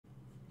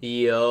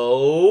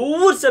Yo,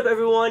 what's up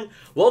everyone?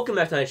 Welcome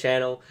back to my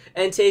channel.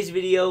 And in today's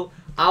video,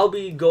 I'll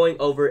be going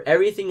over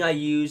everything I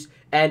use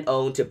and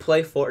own to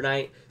play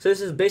Fortnite. So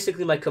this is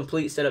basically my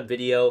complete setup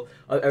video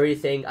of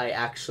everything I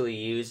actually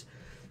use.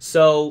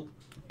 So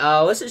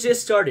let's just get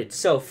started.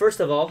 So first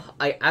of all,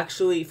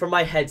 for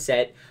my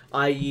headset,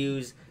 I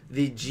use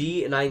the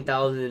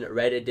G9000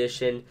 Red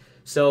Edition.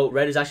 So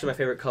red is actually my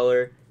favorite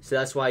color, so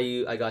that's why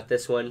I got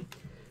this one.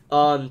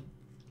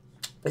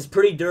 It's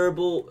pretty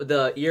durable.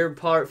 The ear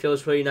part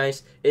feels pretty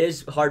nice. It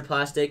is hard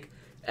plastic,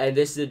 and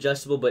this is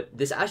adjustable, but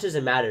this actually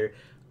doesn't matter.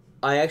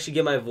 I actually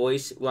get my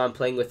voice when I'm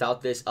playing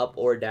without this up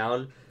or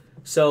down.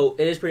 So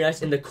it is pretty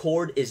nice, and the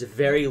cord is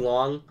very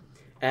long,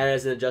 and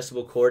as an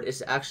adjustable cord,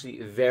 it's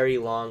actually very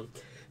long.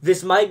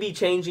 This might be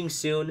changing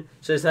soon,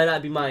 so this might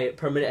not be my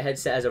permanent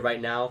headset as of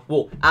right now.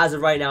 Well, as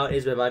of right now it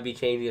is, but it might be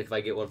changing if I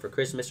get one for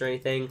Christmas or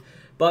anything.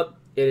 But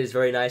it is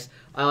very nice.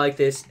 I like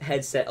this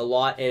headset a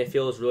lot, and it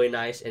feels really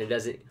nice, and it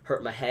doesn't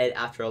hurt my head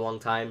after a long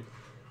time.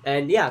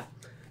 And yeah,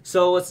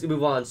 so let's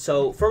move on.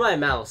 So for my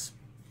mouse,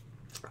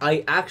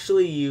 I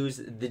actually use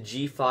the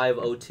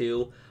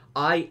G502.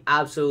 I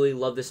absolutely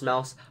love this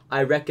mouse.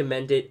 I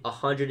recommend it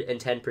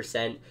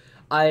 110%.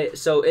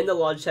 So in the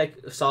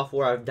Logitech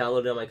software I've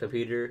downloaded on my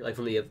computer, like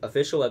from the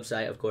official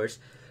website, of course,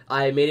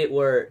 I made it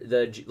where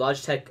the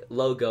Logitech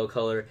logo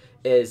color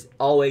is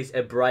always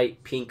a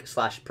bright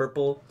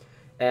pink/purple.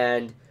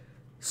 And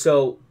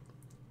so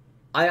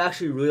I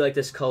actually really like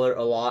this color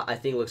a lot. I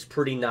think it looks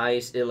pretty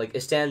nice, and like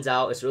it stands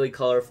out. It's really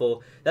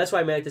colorful. That's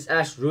why I made like this. I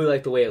actually really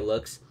like the way it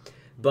looks.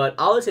 But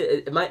I would say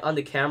it might, on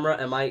the camera,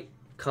 it might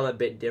come a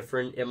bit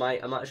different. It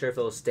might. I'm not sure if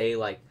it'll stay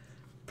like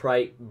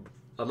bright.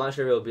 I'm not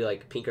sure if it'll be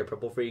like pink or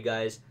purple for you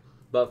guys.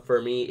 But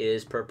for me, it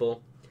is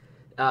purple.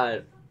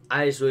 I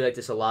just really like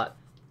this a lot.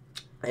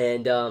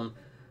 And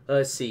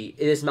let's see.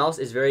 This mouse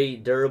is very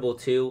durable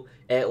too,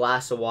 and it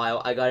lasts a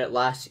while. I got it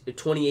last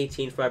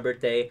 2018 for my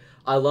birthday.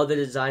 I love the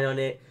design on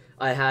it.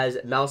 It has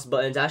mouse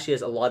buttons. Actually,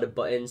 has a lot of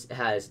buttons. It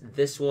has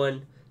this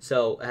one,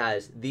 so it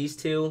has these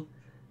two,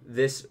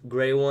 this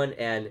gray one,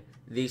 and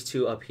these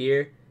two up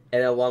here,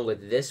 and along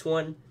with this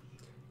one.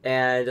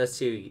 And let's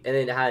see. And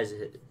then it has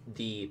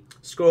the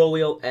scroll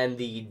wheel and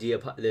the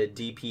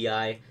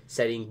DPI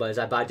setting buttons.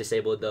 I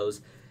disabled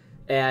those,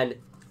 and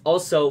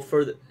also,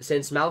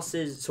 since mice,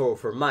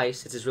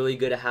 it's really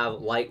good to have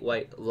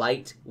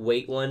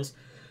lightweight ones.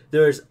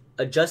 There's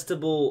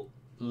adjustable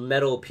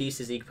metal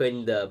pieces you can put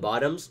in the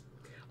bottoms.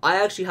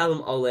 I actually have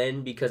them all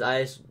in because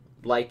I just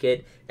like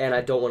it and I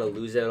don't want to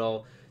lose it at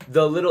all.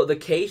 The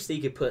case that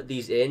you could put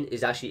these in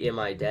is actually in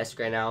my desk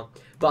right now,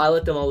 but I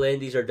let them all in.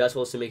 These are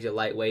adjustable, so it makes it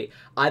lightweight.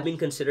 I've been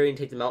considering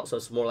taking them out so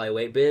it's more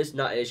lightweight, but it's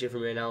not an issue for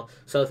me right now,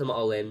 so I let them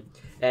all in.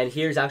 And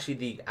here's actually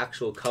the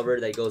actual cover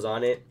that goes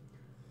on it.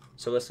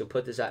 So I'm just going to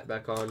put this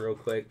back on real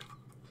quick.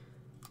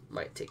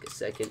 Might take a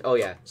second. Oh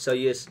yeah, so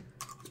you just,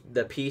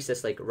 the piece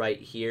that's like right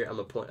here, I'm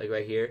going to point like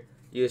right here.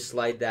 You just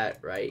slide that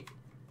right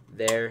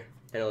there,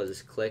 and it'll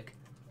just click.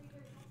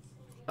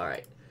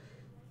 Alright.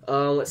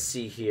 Let's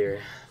see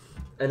here.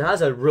 And it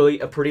has a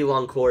pretty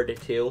long cord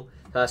too.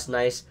 That's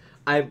nice.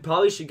 I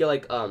probably should get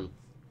like a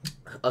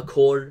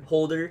cord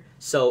holder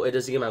so it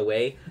doesn't get in my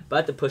way. But I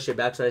have to push it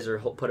back so I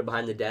just put it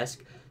behind the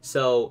desk.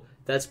 So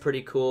that's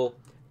pretty cool.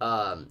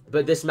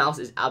 But this mouse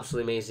is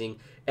absolutely amazing,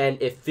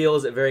 and it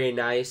feels very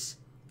nice.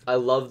 I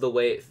love the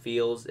way it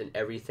feels and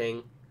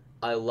everything.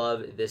 I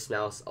love this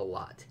mouse a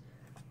lot.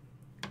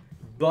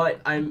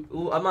 But I'm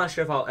not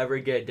sure if I'll ever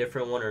get a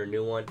different one or a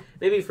new one.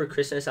 Maybe for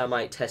Christmas I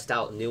might test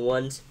out new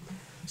ones.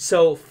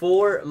 So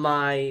for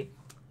my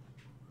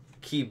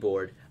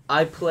keyboard,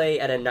 I play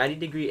at a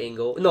 90-degree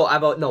angle. No,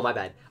 my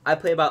bad. I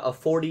play about a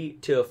 40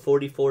 to a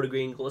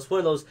 44-degree angle. It's one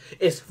of those.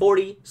 It's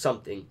 40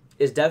 something.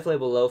 It's definitely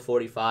below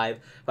 45.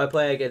 If I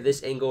play like at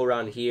this angle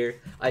around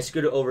here, I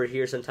scoot it over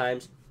here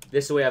sometimes.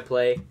 This is the way I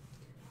play.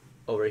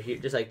 Over here,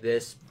 just like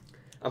this.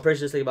 I'm pretty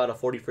sure it's like about a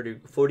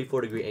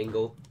 44-degree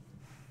angle.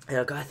 And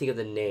I've got to think of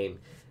the name.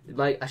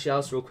 Actually,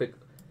 I'll just real quick.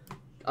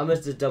 I'm going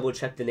to just double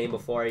check the name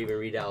before I even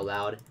read it out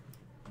loud.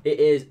 It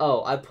is,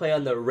 I play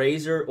on the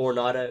Razer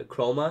Ornata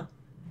Chroma.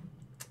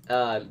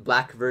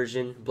 Black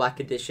version, black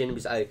edition,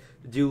 because I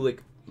do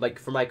like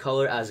for my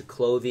color as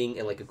clothing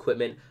and like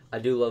equipment, I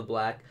do love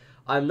black.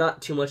 I'm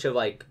not too much of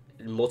like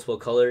multiple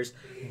colors,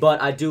 but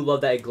I do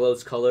love that it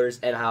glows colors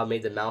and how I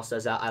made the mouse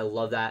does that. I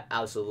love that,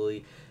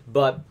 absolutely.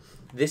 But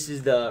this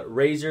is the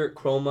Razer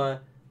Chroma.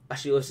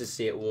 Actually, let's just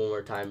see it one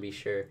more time, be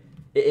sure.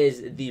 It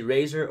is the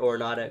Razer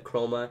Ornata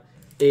Chroma.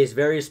 It is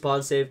very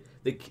responsive.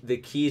 The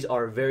keys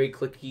are very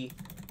clicky.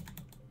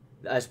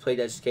 As played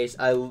in this case,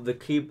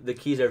 the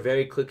keys are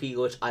very clicky,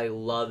 which I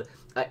love.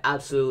 I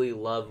absolutely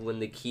love when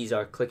the keys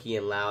are clicky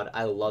and loud.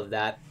 I love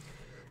that.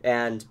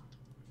 And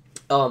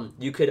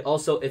you could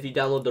also, if you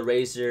download the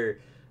Razer,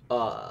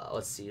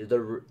 let's see,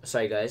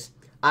 sorry guys.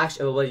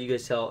 Actually, I'll let you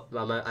guys tell,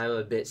 I'm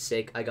a bit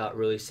sick. I got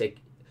really sick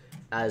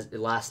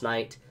last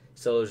night,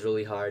 so it was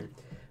really hard.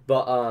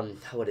 But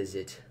what is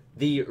it?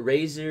 The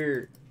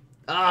Razer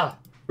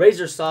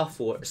Razer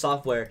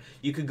software,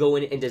 you could go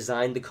in and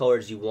design the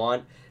colors you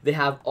want. They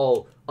have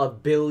a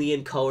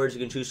billion colors you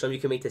can choose from. You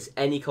can make this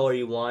any color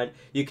you want.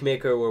 You can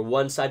make it where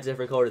one side's a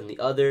different color than the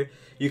other.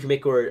 You can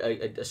make where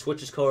a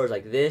switches colors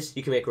like this.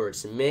 You can make where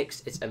it's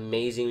mixed. It's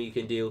amazing what you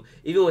can do.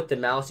 Even with the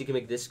mouse, you can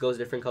make this goes a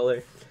different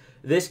color.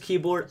 This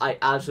keyboard I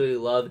absolutely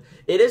love.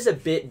 It is a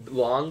bit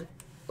long.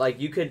 Like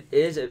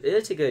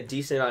it take a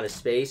decent amount of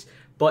space,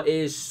 but it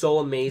is so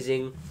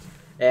amazing,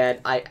 and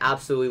I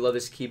absolutely love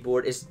this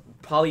keyboard. It's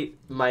probably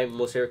my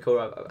most favorite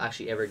keyboard I've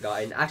actually ever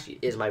gotten. Actually,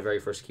 is my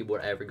very first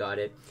keyboard I ever got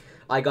it.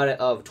 I got it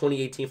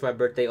 2018 for my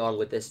birthday along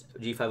with this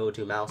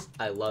G502 mouse.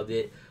 I loved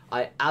it.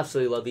 I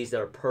absolutely love these.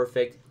 They're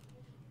perfect.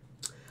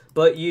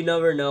 But you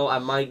never know. I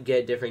might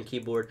get a different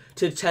keyboard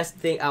to test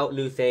out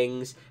new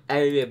things, and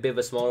maybe a bit of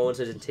a smaller one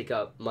so it doesn't take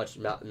up much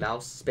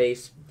mouse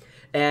space.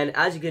 And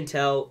as you can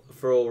tell,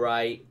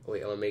 wait, I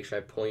want to make sure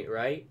I point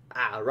right.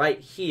 Right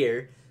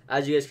here,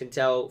 as you guys can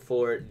tell,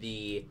 for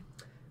the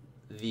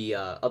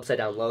upside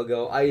down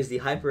logo, I use the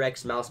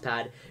HyperX mouse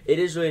pad. It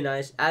is really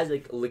nice. As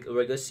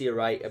we're gonna see it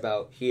right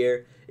about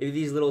here. If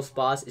these little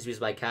spots is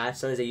used by cats.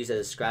 Sometimes they use it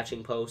as a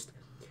scratching post.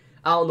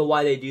 I don't know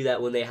why they do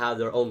that when they have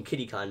their own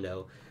kitty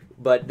condo,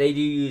 but they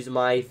do use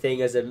my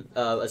thing as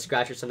a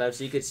scratcher sometimes.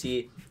 So you can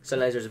see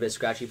sometimes there's a bit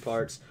scratchy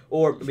parts,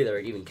 or maybe they're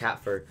even cat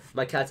fur.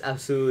 My cats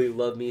absolutely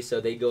love me,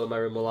 so they go in my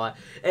room a lot.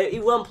 And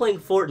even when I'm playing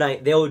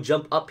Fortnite, they'll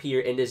jump up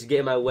here and just get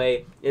in my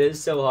way. It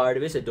is so hard.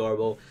 It's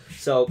adorable.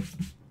 So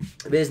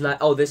it is not.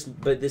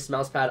 This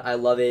mouse pad, I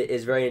love it.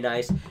 It's very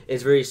nice.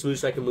 It's very smooth,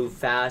 so I can move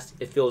fast.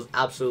 It feels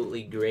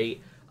absolutely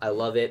great. I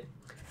love it,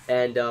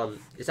 and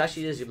it's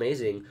actually just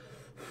amazing.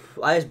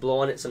 I just blow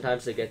on it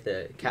sometimes to get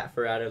the cat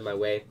fur out of my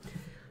way.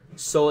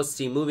 So let's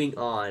see, moving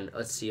on.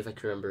 Let's see if I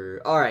can remember.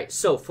 Alright,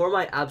 so for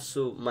my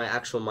actual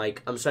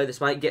mic, I'm sorry,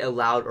 this might get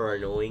loud or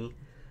annoying,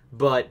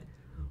 but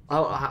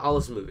I'll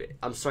just move it.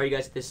 I'm sorry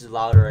guys if this is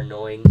loud or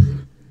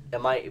annoying.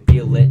 It might be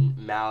a little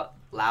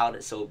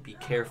loud, so be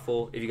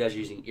careful if you guys are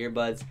using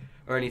earbuds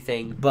or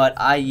anything. But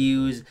I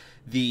use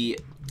the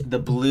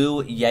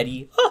blue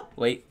Yeti. Oh,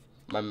 wait,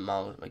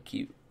 my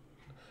cute.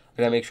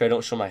 I gotta make sure I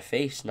don't show my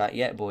face. Not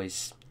yet,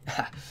 boys.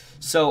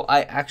 So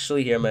I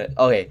actually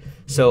okay,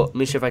 so let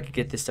me see if I could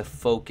get this to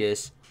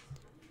focus.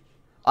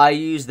 I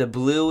use the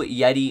blue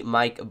Yeti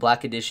mic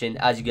black edition.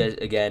 As you guys,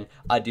 again,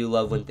 I do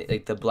love when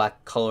like the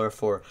black color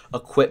for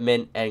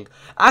equipment and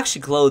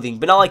actually clothing,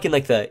 but not like in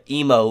like the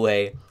emo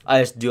way.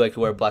 I just do like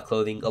to wear black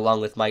clothing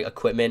along with my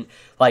equipment,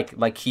 like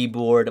my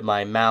keyboard,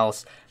 my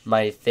mouse,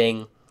 my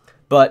thing.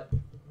 But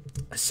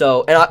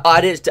so, and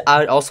I just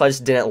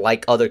didn't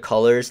like other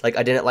colors. Like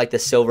I didn't like the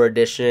silver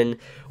edition,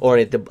 or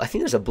I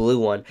think there's a blue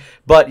one.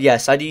 But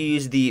yes, I do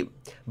use the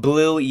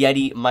blue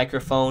Yeti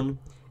microphone.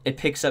 It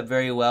picks up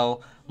very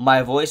well.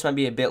 My voice might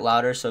be a bit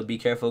louder, so be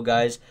careful,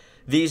 guys.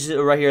 These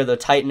right here are the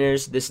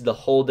tighteners. This is the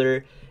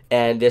holder,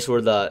 and this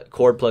where the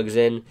cord plugs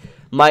in.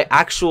 My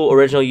actual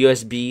original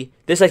USB.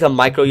 This is like a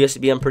micro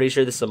USB. I'm pretty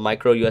sure this is a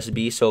micro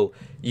USB, so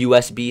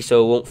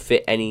it won't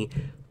fit any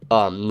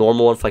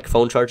normal one for like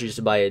phone charger.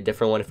 Just buy a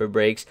different one if it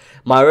breaks.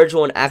 My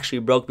original one actually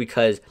broke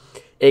because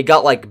it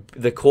got like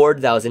the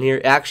cord that was in here,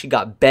 it actually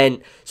got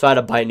bent, so I had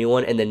to buy a new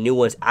one, and the new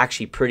one's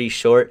actually pretty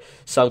short,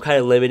 so I'm kind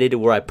of limited to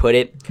where I put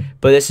it.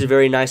 But this is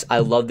very nice. I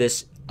love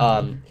this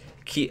I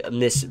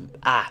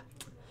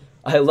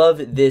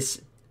love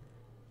this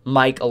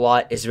mic a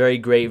lot. It's very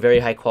great, very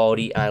high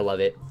quality, and I love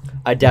it.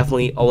 I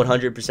definitely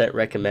 100%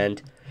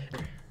 recommend.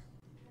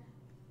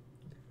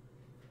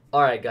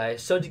 Alright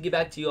guys, so to get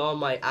back to you on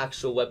my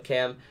actual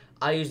webcam,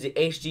 I use the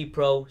HD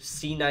Pro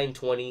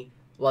C920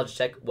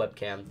 Logitech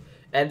webcam.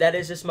 And that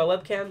is just my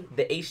webcam,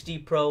 the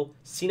HD Pro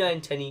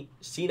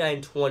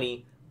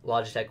C920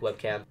 Logitech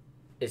webcam.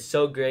 It's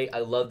so great. I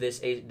love this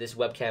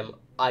webcam.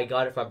 I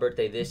got it for my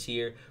birthday this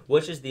year,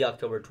 which is the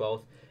October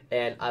 12th,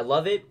 and I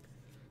love it.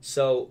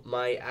 So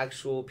my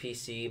actual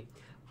PC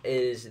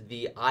is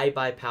the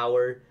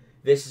iBUYPOWER.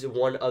 This is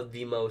one of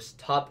the most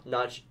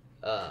top-notch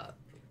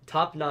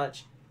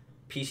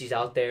PCs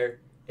out there.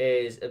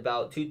 It is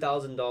about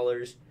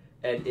 $2,000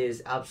 and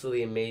is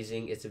absolutely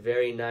amazing. It's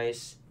very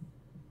nice,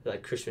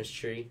 like Christmas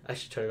tree. I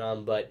should turn it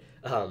on, but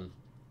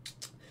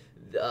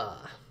it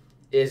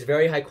is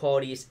very high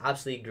quality. It's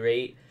absolutely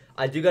great.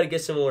 I do gotta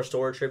get some more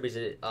storage here because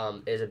it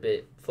is a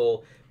bit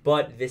full.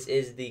 But this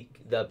is the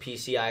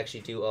PC I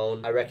actually do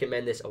own. I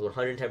recommend this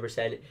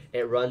 110%.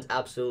 It runs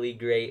absolutely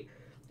great,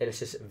 and it's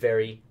just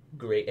very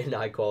great and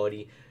high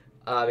quality.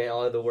 I mean,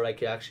 all the word I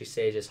could actually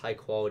say is just high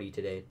quality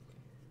today.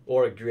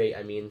 Or great,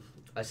 I mean,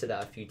 I said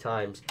that a few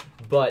times.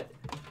 But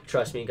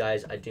trust me,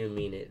 guys, I do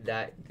mean it.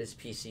 This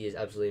PC is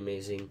absolutely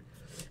amazing.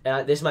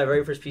 And this is my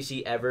very first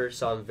PC ever,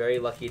 so I'm very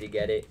lucky to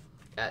get it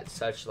at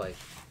such, like,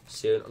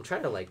 soon. I'm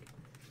trying to, like,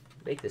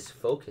 make this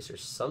focus or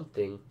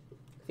something.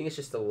 I think it's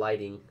just the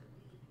lighting.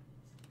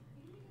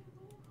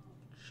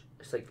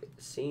 It's like,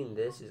 seeing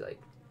this is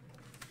like...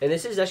 And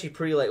this is actually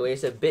pretty lightweight.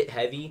 It's a bit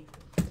heavy.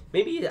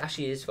 Maybe it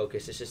actually is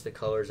focused. It's just the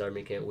colors are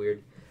making it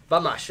weird. But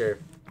I'm not sure.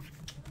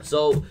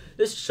 So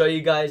just to show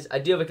you guys, I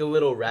do have like a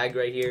little rag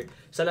right here.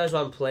 Sometimes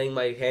when I'm playing,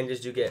 my hands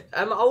just do get,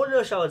 I wouldn't know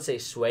if I would say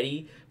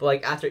sweaty, but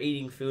like after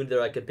eating food, they're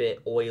like a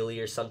bit oily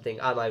or something.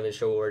 I'm not even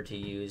sure what word to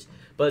use.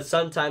 But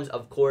sometimes,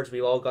 of course,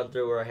 we've all gone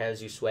through where our hands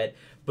do sweat,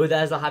 but that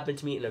has not happened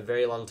to me in a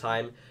very long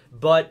time.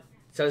 But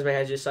sometimes my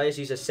hands just, so I just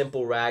use a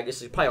simple rag.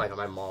 This is probably like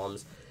my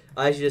mom's.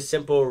 I just use a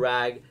simple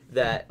rag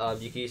that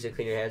you can use to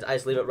clean your hands. I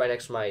just leave it right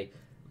next to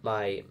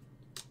my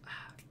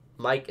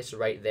mic. It's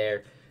right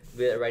there.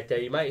 Leave it right there.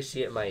 You might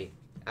see it in my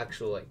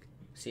actual, like,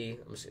 see?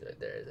 I'm just like,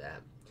 there's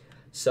that.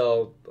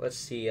 So, let's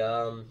see.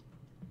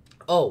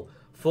 Oh,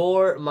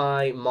 for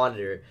my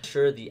monitor, I'm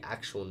sure the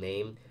actual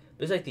name.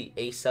 It's like the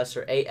ASUS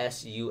or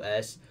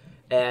ASUS.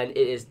 And it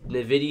is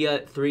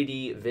NVIDIA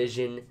 3D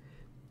Vision.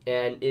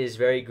 And it is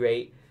very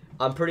great.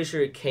 I'm pretty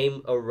sure it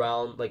came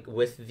around, like,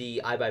 with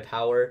the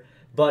iBUYPOWER.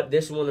 But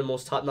this is one of the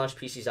most top-notch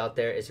PCs out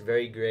there. It's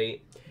very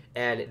great.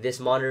 And this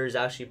monitor is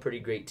actually pretty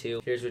great,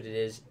 too. Here's what it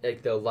is.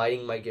 Like, the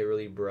lighting might get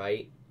really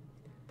bright.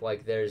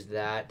 Like, there's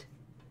that.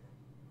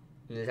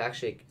 And it's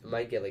actually, it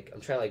might get, like,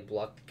 I'm trying to, like,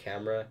 block the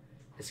camera.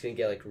 It's going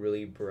to get, like,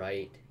 really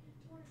bright.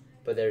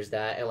 But there's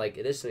that. And, like,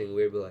 it is something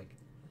weird, but, like,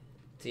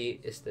 see,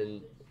 it's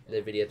the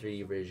NVIDIA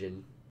 3D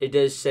version. It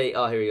does say,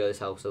 oh, here we go. This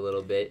helps a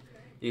little bit.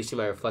 You see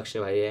my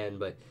reflection in my hand.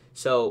 But,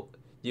 so,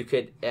 you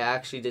could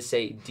actually just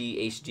say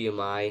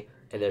DHDMI.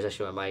 And there's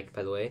actually my mic,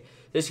 by the way.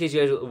 Just in case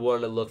you guys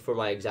want to look for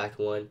my exact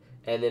one.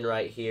 And then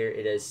right here,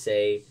 it does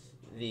say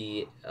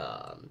the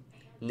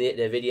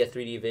NVIDIA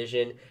 3D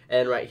Vision.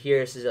 And right here,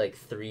 this is like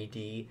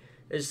 3D.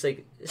 It's just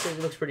like, this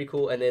looks pretty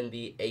cool. And then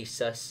the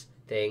ASUS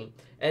thing.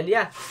 And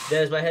yeah,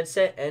 that is my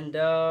headset. And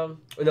no,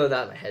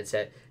 not my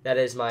headset. That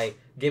is my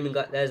gaming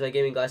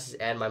glasses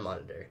and my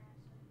monitor.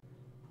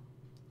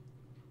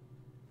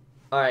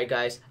 Alright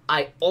guys,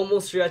 I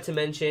almost forgot to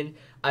mention,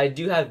 I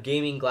do have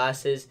gaming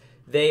glasses.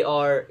 They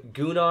are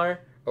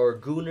GUNNAR or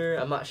GUNNAR,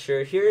 I'm not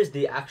sure. Here's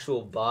the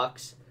actual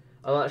box.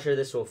 I'm not sure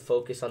this will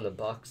focus on the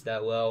box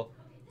that well.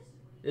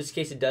 Just in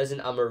case it doesn't,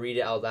 I'm going to read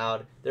it out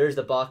loud. There's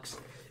the box.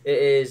 It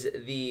is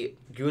the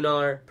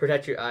GUNNAR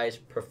Protect Your Eyes,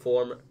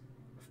 Perform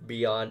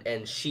Beyond,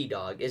 and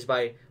Sheadog. It's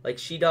by like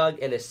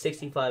Sheadog and a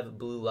 65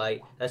 blue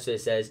light. That's what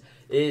it says.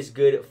 It is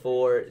good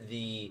for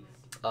the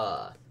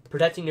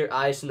protecting your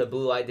eyes from the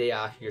blue light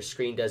that your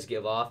screen does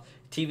give off.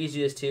 TVs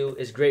do this too.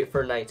 It's great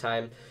for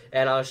nighttime.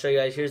 And I'll show you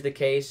guys. Here's the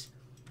case.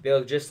 They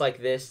look just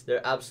like this.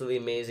 They're absolutely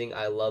amazing.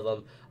 I love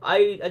them.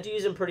 I do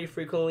use them pretty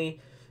frequently.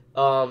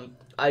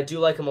 I do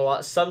like them a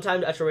lot.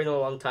 Sometimes after waiting a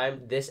long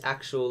time, this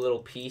actual little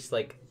piece,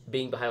 like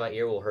being behind my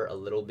ear, will hurt a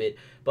little bit.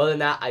 But other than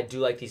that, I do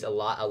like these a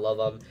lot. I love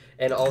them.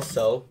 And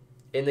also,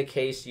 in the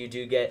case, you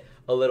do get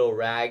a little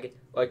rag,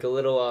 like a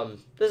little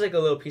there's like a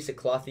little piece of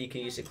cloth that you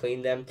can use to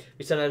clean them.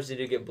 But sometimes they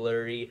do get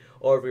blurry,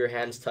 or if your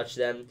hands touch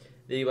them,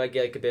 then you might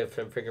get like a bit of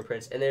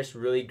fingerprints. And they're just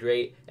really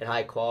great and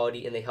high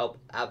quality, and they help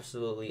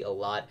absolutely a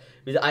lot.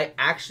 Because I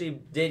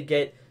actually did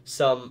get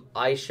some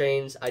eye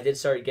strains. I did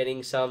start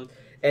getting some,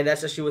 and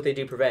that's actually what they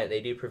do prevent.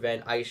 They do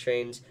prevent eye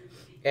strains.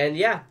 And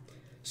yeah,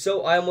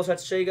 so I almost had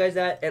to show you guys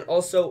that. And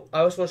also, I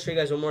also want to show you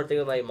guys one more thing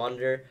on my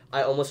monitor.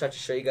 I almost had to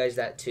show you guys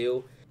that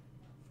too.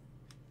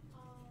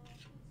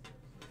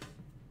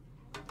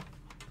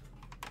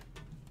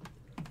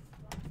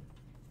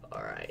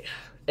 Alright.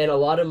 And a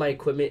lot of my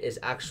equipment is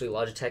actually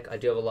Logitech. I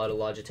do have a lot of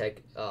Logitech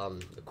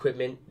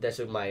equipment. That's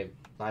what my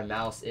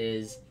mouse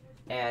is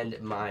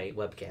and my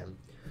webcam.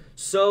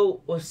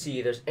 So, let's see.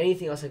 If there's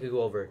anything else I could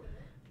go over.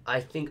 I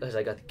think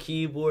I got the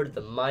keyboard,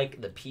 the mic,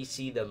 the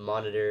PC, the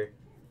monitor,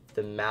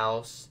 the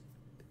mouse,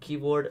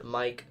 keyboard,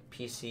 mic,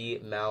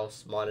 PC,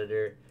 mouse,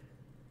 monitor.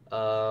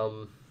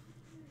 Oh,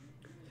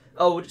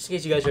 just in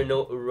case you guys are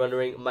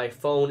wondering, my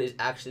phone is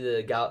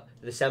actually the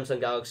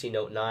Samsung Galaxy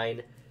Note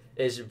 9.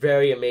 It's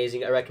very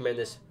amazing. I recommend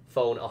this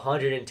phone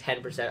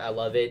 110%. I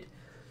love it.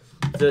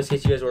 So just in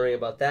case you guys are wondering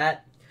about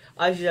that,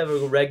 I should have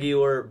a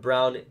regular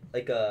brown,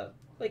 maybe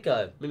like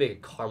a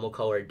caramel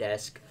color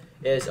desk.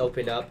 It is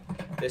open up.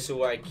 This is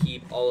where I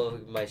keep all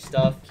of my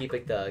stuff. Keep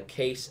like the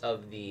case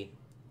of the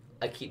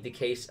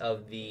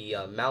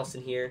mouse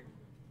in here,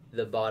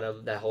 the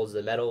bottom that holds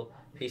the metal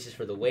pieces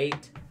for the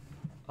weight.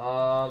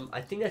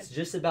 I think that's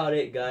just about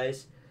it,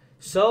 guys.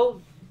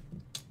 So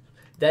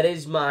that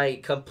is my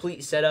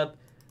complete setup.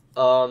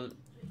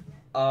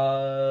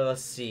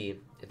 Let's see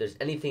if there's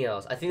anything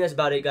else. I think that's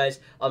about it, guys.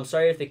 I'm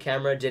sorry if the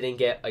camera didn't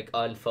get like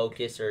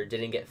unfocused or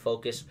didn't get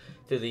focused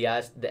through the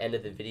end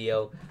of the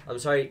video. I'm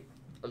sorry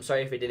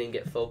if it didn't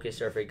get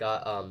focused or if it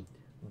got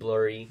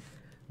blurry.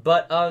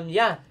 But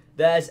yeah,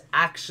 that is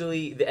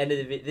actually the end of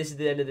the video. This is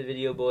the end of the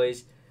video,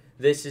 boys.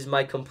 This is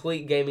my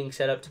complete gaming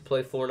setup to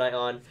play Fortnite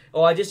on.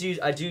 Oh, I do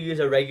use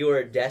a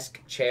regular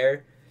desk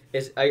chair.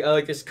 I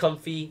like this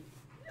comfy.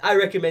 I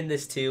recommend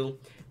this too.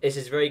 It's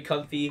just very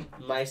comfy,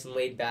 nice and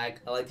laid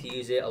back. I like to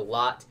use it a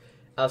lot.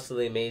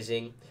 Absolutely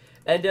amazing.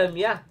 And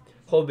yeah,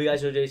 hope you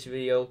guys enjoyed this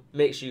video.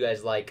 Make sure you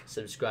guys like,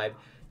 subscribe,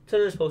 turn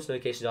those post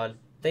notifications on.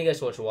 Thank you guys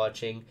so much for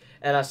watching,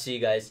 and I'll see you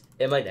guys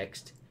in my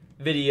next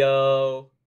video.